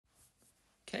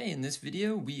Okay, in this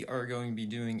video we are going to be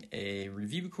doing a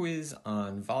review quiz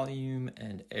on volume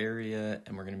and area,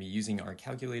 and we're going to be using our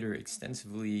calculator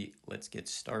extensively. Let's get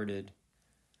started.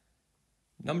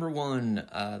 Number one,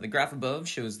 the graph above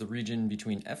shows the region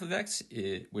between f of x,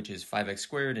 which is 5x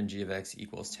squared, and g of x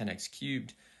equals 10x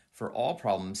cubed. For all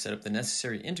problems, set up the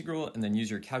necessary integral and then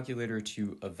use your calculator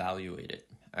to evaluate it.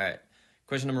 All right.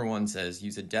 Question number one says,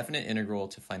 use a definite integral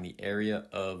to find the area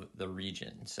of the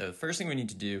region. So the first thing we need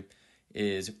to do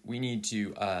is we need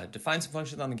to define some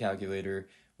functions on the calculator.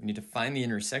 We need to find the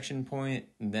intersection point,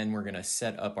 and then we're going to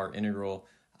set up our integral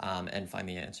and find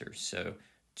the answer. So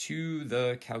to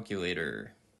the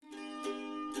calculator.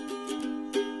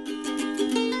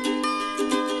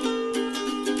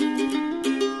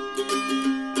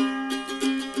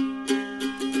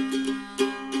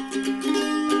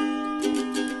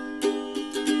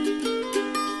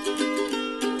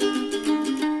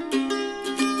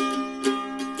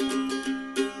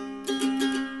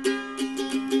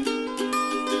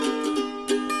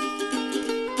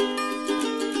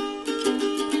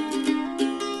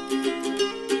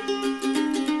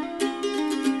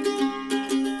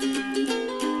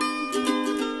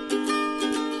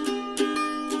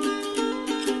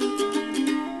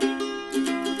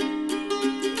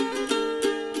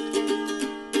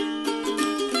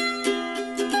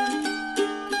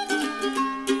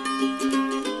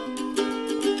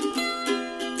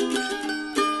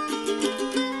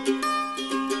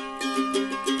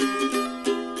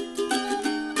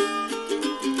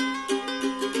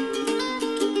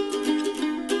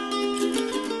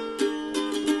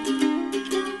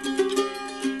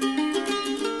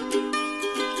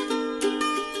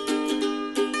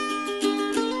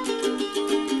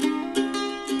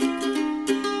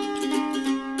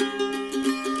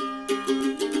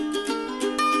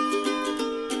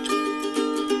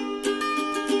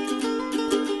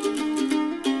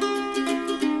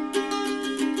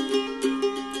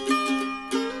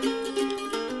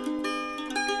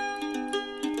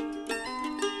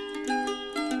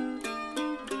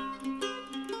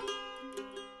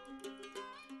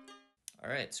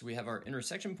 Alright, so we have our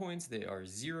intersection points. They are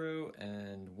 0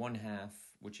 and 1/2,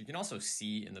 which you can also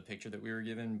see in the picture that we were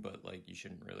given, but like you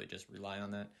shouldn't really just rely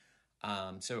on that.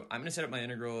 So I'm going to set up my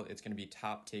integral. It's going to be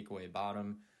top, take away,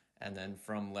 bottom, and then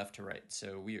from left to right.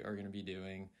 So we are going to be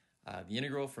doing the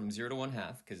integral from 0 to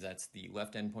 1/2, because that's the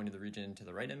left end point of the region to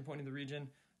the right end point of the region.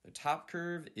 The top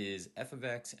curve is f of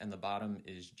x, and the bottom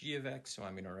is g of x. So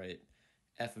I'm going to write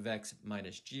f of x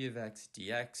minus g of x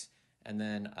dx. And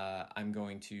then I'm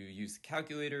going to use the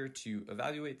calculator to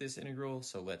evaluate this integral,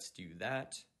 so let's do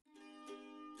that.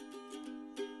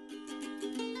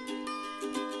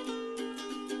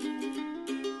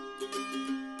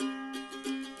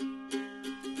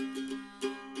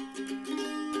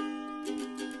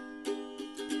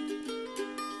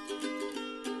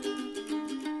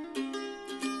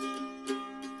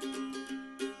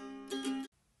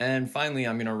 And finally,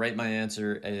 I'm going to write my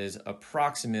answer as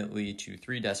approximately to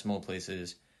 3 decimal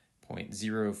places,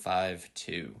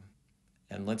 0.052.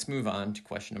 And let's move on to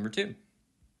question number 2.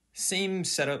 Same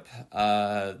setup.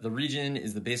 The region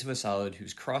is the base of a solid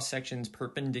whose cross-sections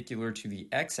perpendicular to the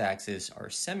x-axis are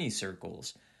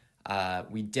semicircles.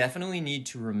 We definitely need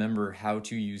to remember how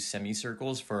to use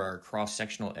semicircles for our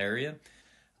cross-sectional area.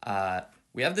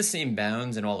 We have the same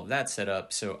bounds and all of that set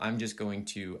up, so I'm just going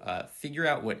to figure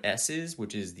out what S is,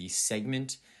 which is the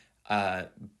segment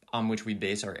on which we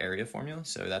base our area formula.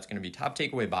 So that's going to be top,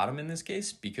 take away, bottom in this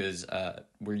case, because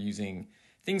we're using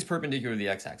things perpendicular to the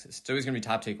x-axis. It's always going to be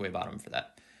top, take away, bottom for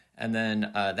that. And then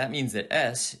that means that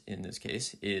S, in this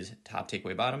case, is top, take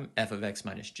away, bottom, f of x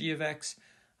minus g of x.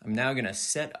 I'm now going to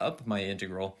set up my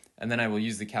integral, and then I will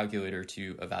use the calculator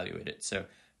to evaluate it. So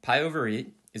pi over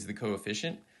 8 is the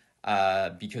coefficient.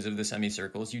 Because of the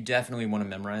semicircles, you definitely want to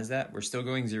memorize that. We're still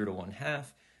going 0 to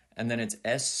 1/2, and then it's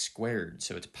s squared.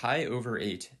 So it's pi over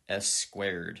 8 s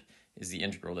squared is the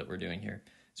integral that we're doing here.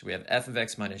 So we have f of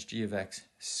x minus g of x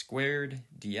squared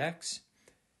dx.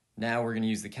 Now we're going to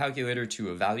use the calculator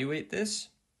to evaluate this.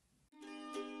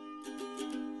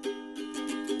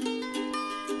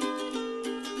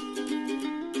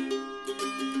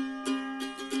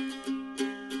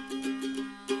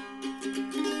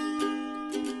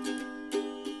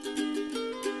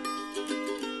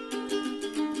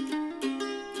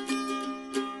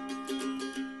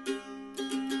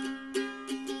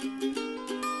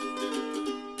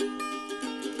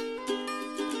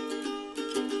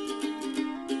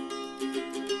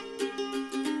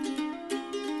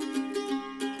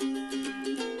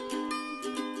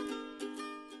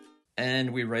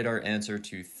 And we write our answer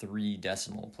to 3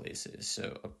 decimal places,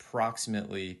 so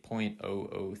approximately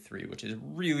 0.003, which is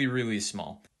really, really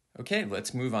small. Okay,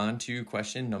 let's move on to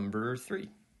question number 3.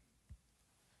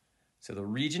 So the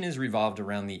region is revolved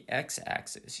around the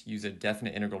x-axis. Use a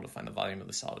definite integral to find the volume of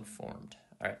the solid formed.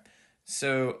 All right,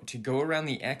 so to go around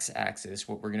the x-axis,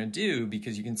 what we're going to do,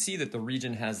 because you can see that the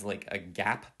region has like a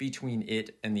gap between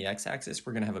it and the x-axis,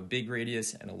 we're going to have a big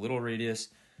radius and a little radius.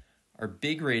 Our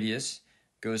big radius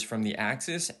goes from the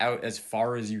axis out as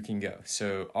far as you can go.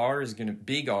 So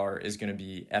big R is going to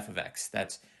be f of x.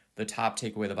 That's the top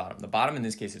take away the bottom. The bottom in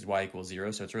this case is y equals 0,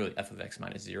 so it's really f of x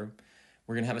minus 0.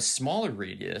 We're going to have a smaller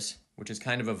radius, which is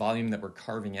kind of a volume that we're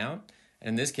carving out. And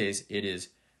in this case, it is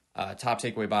top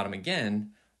take away bottom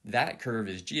again. That curve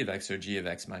is g of x, so g of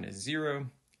x minus 0.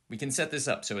 We can set this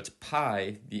up. So it's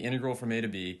pi, the integral from a to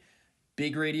b,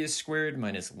 big radius squared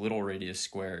minus little radius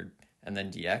squared, and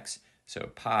then dx. So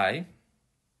pi,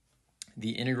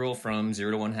 the integral from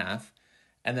 0 to 1/2,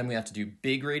 and then we have to do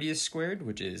big radius squared,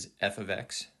 which is f of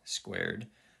x squared,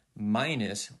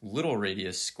 minus little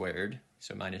radius squared,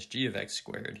 so minus g of x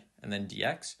squared, and then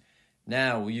dx.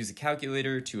 Now we'll use the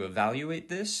calculator to evaluate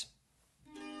this.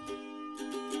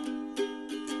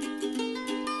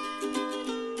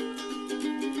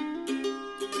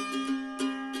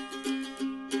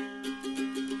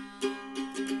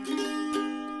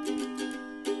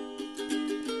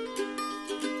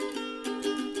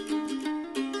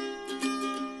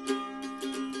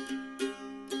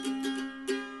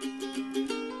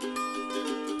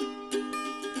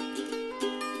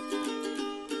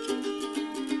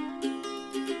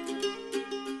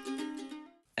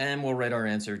 And we'll write our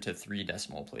answer to 3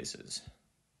 decimal places.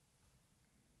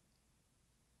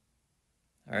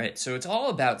 All right, so it's all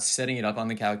about setting it up on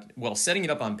setting it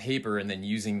up on paper and then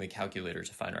using the calculator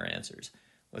to find our answers.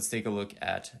 Let's take a look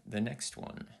at the next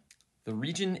one. The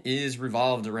region is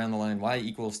revolved around the line y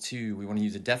equals 2. We want to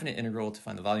use a definite integral to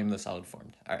find the volume of the solid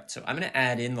formed. All right, so I'm going to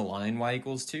add in the line y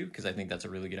equals 2 because I think that's a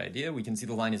really good idea. We can see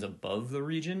the line is above the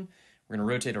region. We're going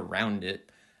to rotate around it.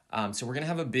 So we're going to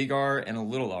have a big R and a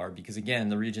little r because, again,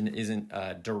 the region isn't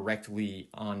directly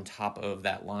on top of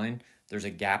that line. There's a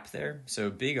gap there. So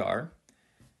big R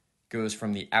goes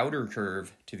from the outer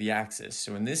curve to the axis.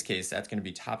 So in this case, that's going to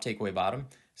be top take away bottom.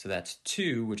 So that's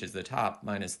 2, which is the top,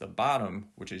 minus the bottom,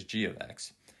 which is g of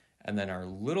x. And then our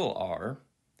little r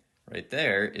right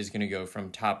there is going to go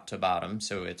from top to bottom.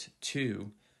 So it's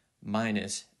 2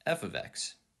 minus f of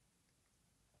x.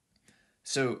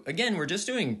 So again, we're just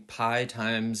doing pi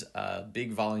times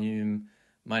big volume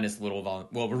minus little volume.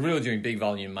 Well, we're really doing big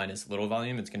volume minus little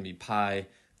volume. It's going to be pi,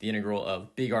 the integral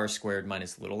of big R squared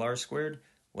minus little r squared.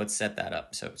 Let's set that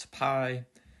up. So it's pi,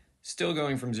 still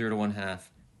going from 0 to 1/2,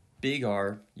 big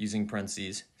R, using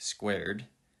parentheses, squared,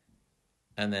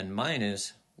 and then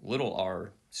minus little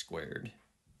r squared,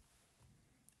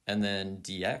 and then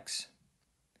dx.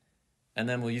 And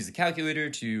then we'll use the calculator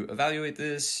to evaluate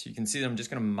this. You can see that I'm just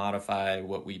going to modify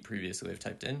what we previously have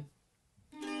typed in.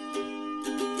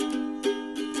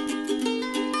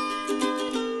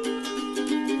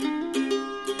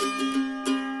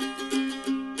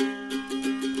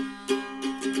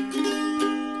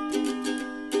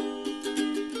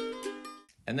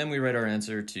 And then we write our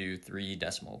answer to 3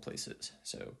 decimal places,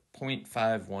 so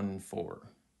 0.514.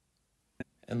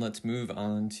 And let's move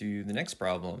on to the next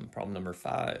problem, problem number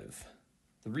 5.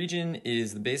 The region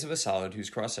is the base of a solid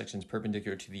whose cross-section is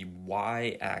perpendicular to the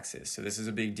y-axis. So this is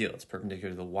a big deal. It's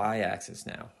perpendicular to the y-axis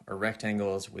now. Our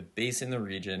rectangles with base in the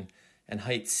region and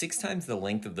height 6 times the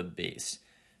length of the base.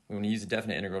 We want to use a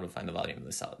definite integral to find the volume of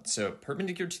the solid. So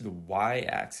perpendicular to the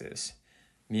y-axis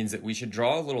means that we should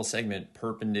draw a little segment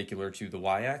perpendicular to the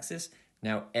y-axis.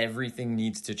 Now everything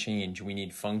needs to change. We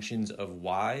need functions of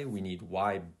y. We need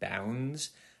y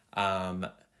bounds.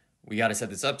 We got to set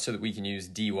this up so that we can use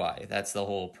dy. That's the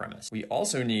whole premise. We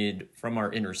also need, from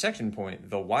our intersection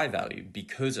point, the y value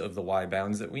because of the y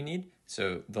bounds that we need.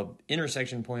 So the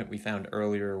intersection point we found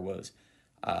earlier was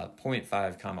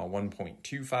 0.5 comma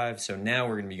 1.25. So now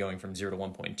we're going to be going from 0 to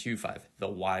 1.25, the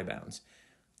y bounds.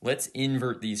 Let's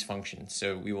invert these functions.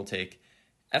 So we will take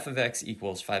f of x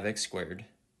equals 5x squared.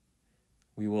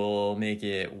 We will make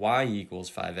it y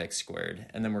equals 5x squared.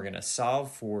 And then we're going to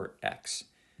solve for x.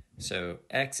 So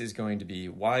x is going to be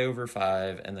y over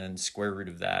 5 and then square root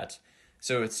of that.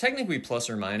 So it's technically plus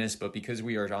or minus, but because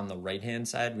we are on the right-hand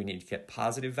side, we need to get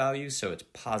positive values. So it's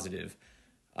positive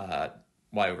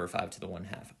y over 5 to the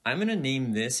 1/2. I'm going to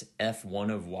name this f1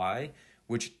 of y,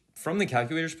 which from the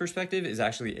calculator's perspective is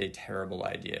actually a terrible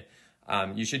idea.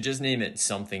 You should just name it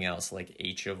something else like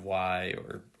h of y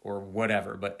or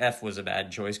whatever. But f was a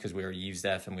bad choice because we already used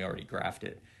f and we already graphed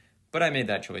it. but I made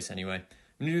that choice anyway.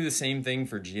 I'm going to do the same thing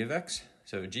for g of x.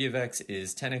 So g of x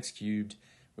is 10x cubed,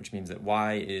 which means that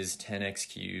y is 10x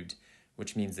cubed,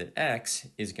 which means that x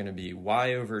is going to be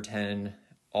y over 10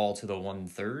 all to the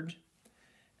 1/3.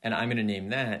 And I'm going to name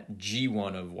that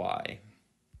g1 of y.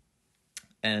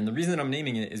 And the reason that I'm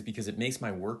naming it is because it makes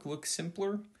my work look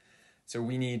simpler. So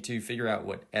we need to figure out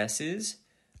what s is.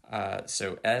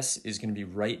 So s is going to be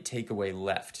right take away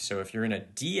left. So if you're in a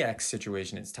dx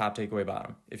situation, it's top take away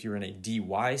bottom. If you're in a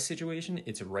dy situation,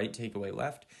 it's a right take away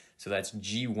left. So that's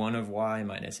g1 of y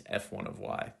minus f1 of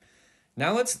y.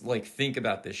 Now let's think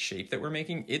about this shape that we're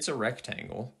making. It's a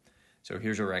rectangle. So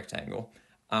here's a rectangle.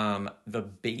 The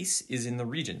base is in the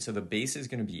region. So the base is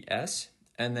going to be s.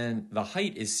 And then the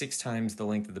height is 6 times the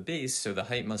length of the base. So the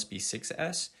height must be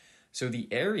 6s. So the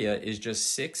area is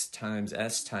just 6 times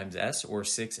s, or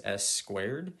 6s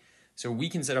squared. So we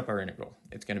can set up our integral.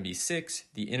 It's going to be 6,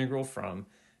 the integral from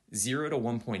 0 to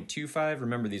 1.25.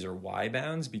 Remember, these are y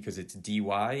bounds because it's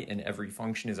dy, and every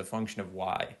function is a function of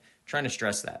y. I'm trying to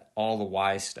stress that, all the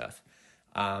y stuff.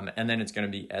 And then it's going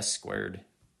to be s squared.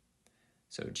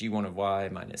 So g1 of y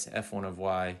minus f1 of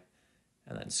y,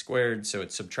 and then squared. So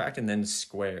it's subtract and then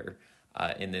square.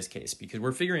 In this case, because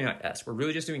we're figuring out s. We're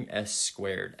really just doing s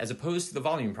squared, as opposed to the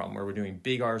volume problem where we're doing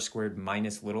big R squared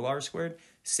minus little r squared.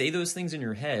 Say those things in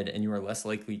your head and you are less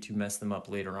likely to mess them up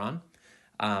later on.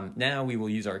 Now we will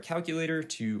use our calculator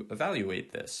to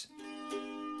evaluate this.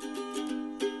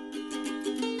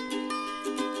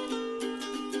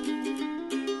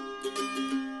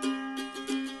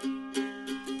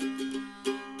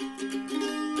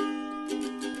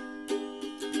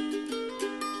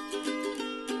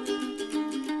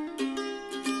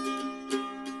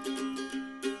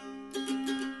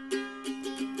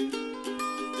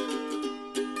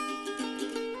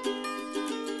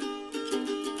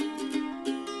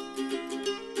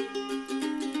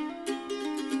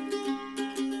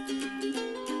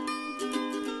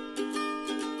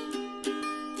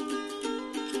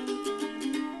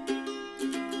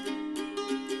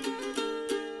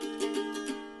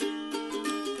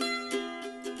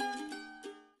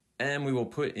 And we will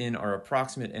put in our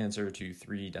approximate answer to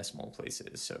 3 decimal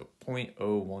places, so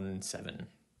 0.017.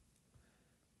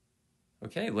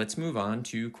 Okay, let's move on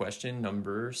to question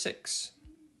number 6.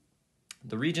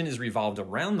 The region is revolved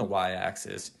around the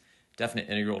y-axis, definite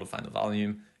integral to find the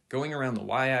volume, going around the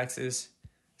y-axis.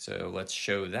 So let's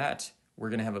show that. We're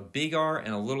going to have a big R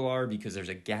and a little r because there's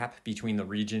a gap between the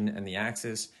region and the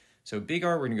axis. So big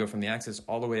R, we're going to go from the axis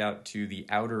all the way out to the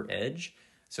outer edge.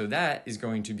 So that is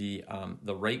going to be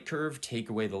the right curve, take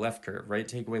away the left curve. Right,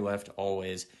 take away left,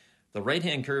 always. The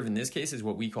right-hand curve in this case is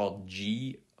what we call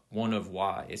g1 of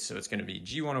y. So it's going to be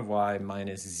g1 of y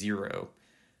minus 0.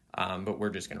 But we're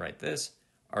just going to write this.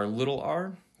 Our little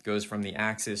r goes from the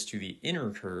axis to the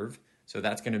inner curve. So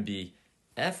that's going to be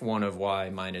f1 of y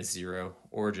minus 0,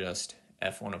 or just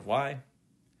f1 of y.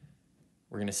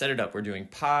 We're going to set it up. We're doing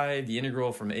pi, the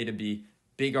integral from a to b,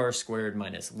 big R squared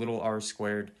minus little r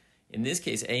squared. In this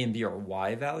case, a and b are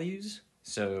y values,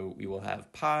 so we will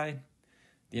have pi,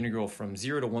 the integral from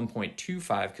 0 to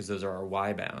 1.25, because those are our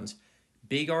y bounds,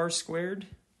 big R squared.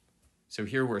 So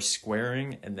here we're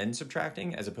squaring and then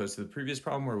subtracting, as opposed to the previous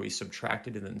problem where we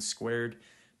subtracted and then squared.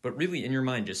 But really, in your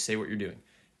mind, just say what you're doing.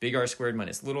 Big R squared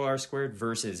minus little r squared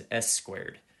versus s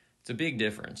squared. It's a big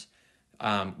difference.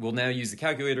 We'll now use the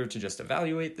calculator to just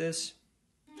evaluate this.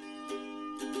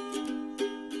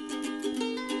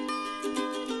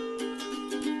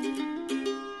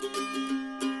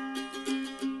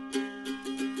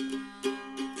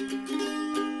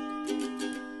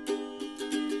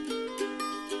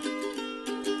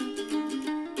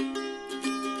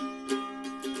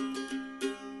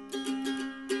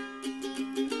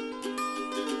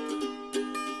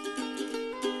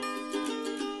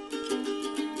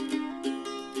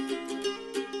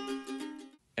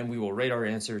 And we will write our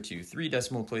answer to 3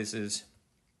 decimal places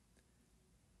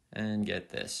and get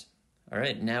this. All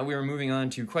right, now we are moving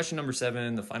on to question number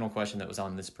 7, the final question that was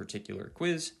on this particular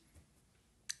quiz.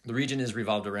 The region is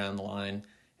revolved around the line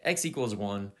x equals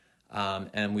 1,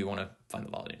 and we want to find the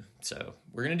volume. So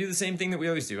we're going to do the same thing that we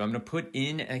always do. I'm going to put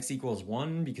in x equals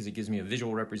 1 because it gives me a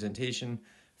visual representation.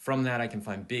 From that, I can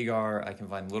find big R, I can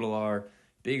find little r.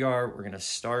 Big R, we're going to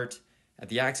start at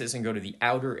the axis and go to the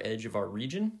outer edge of our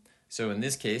region. So in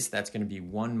this case, that's going to be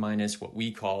 1 minus what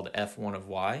we called f1 of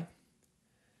y.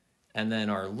 And then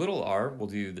our little r will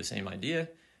do the same idea.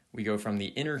 We go from the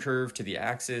inner curve to the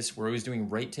axis. We're always doing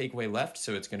right take away left,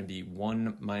 so it's going to be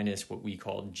 1 minus what we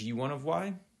called g1 of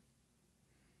y.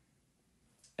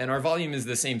 And our volume is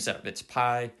the same setup. It's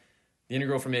pi, the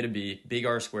integral from a to b, big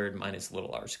R squared minus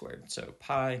little r squared. So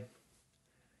pi,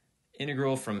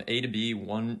 Integral from a to b, 0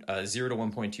 to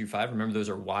 1.25. Remember, those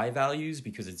are y values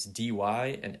because it's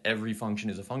dy, and every function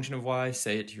is a function of y.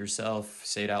 Say it to yourself,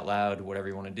 say it out loud, whatever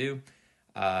you want to do.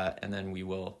 And then we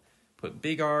will put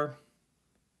big R,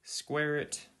 square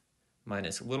it,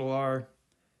 minus little r,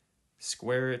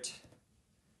 square it,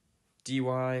 dy.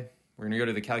 We're going to go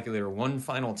to the calculator one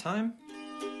final time.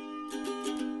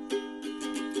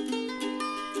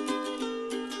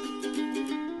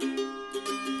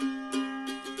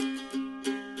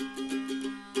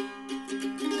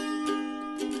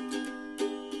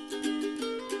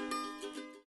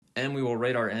 And we will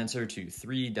write our answer to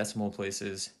 3 decimal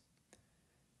places.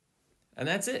 And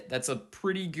that's it. That's a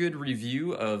pretty good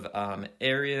review of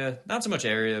area, not so much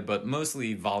area, but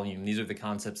mostly volume. These are the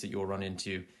concepts that you'll run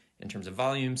into in terms of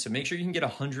volume. So make sure you can get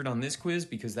 100 on this quiz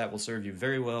because that will serve you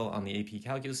very well on the AP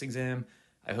Calculus exam.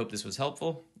 I hope this was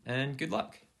helpful, and good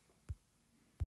luck.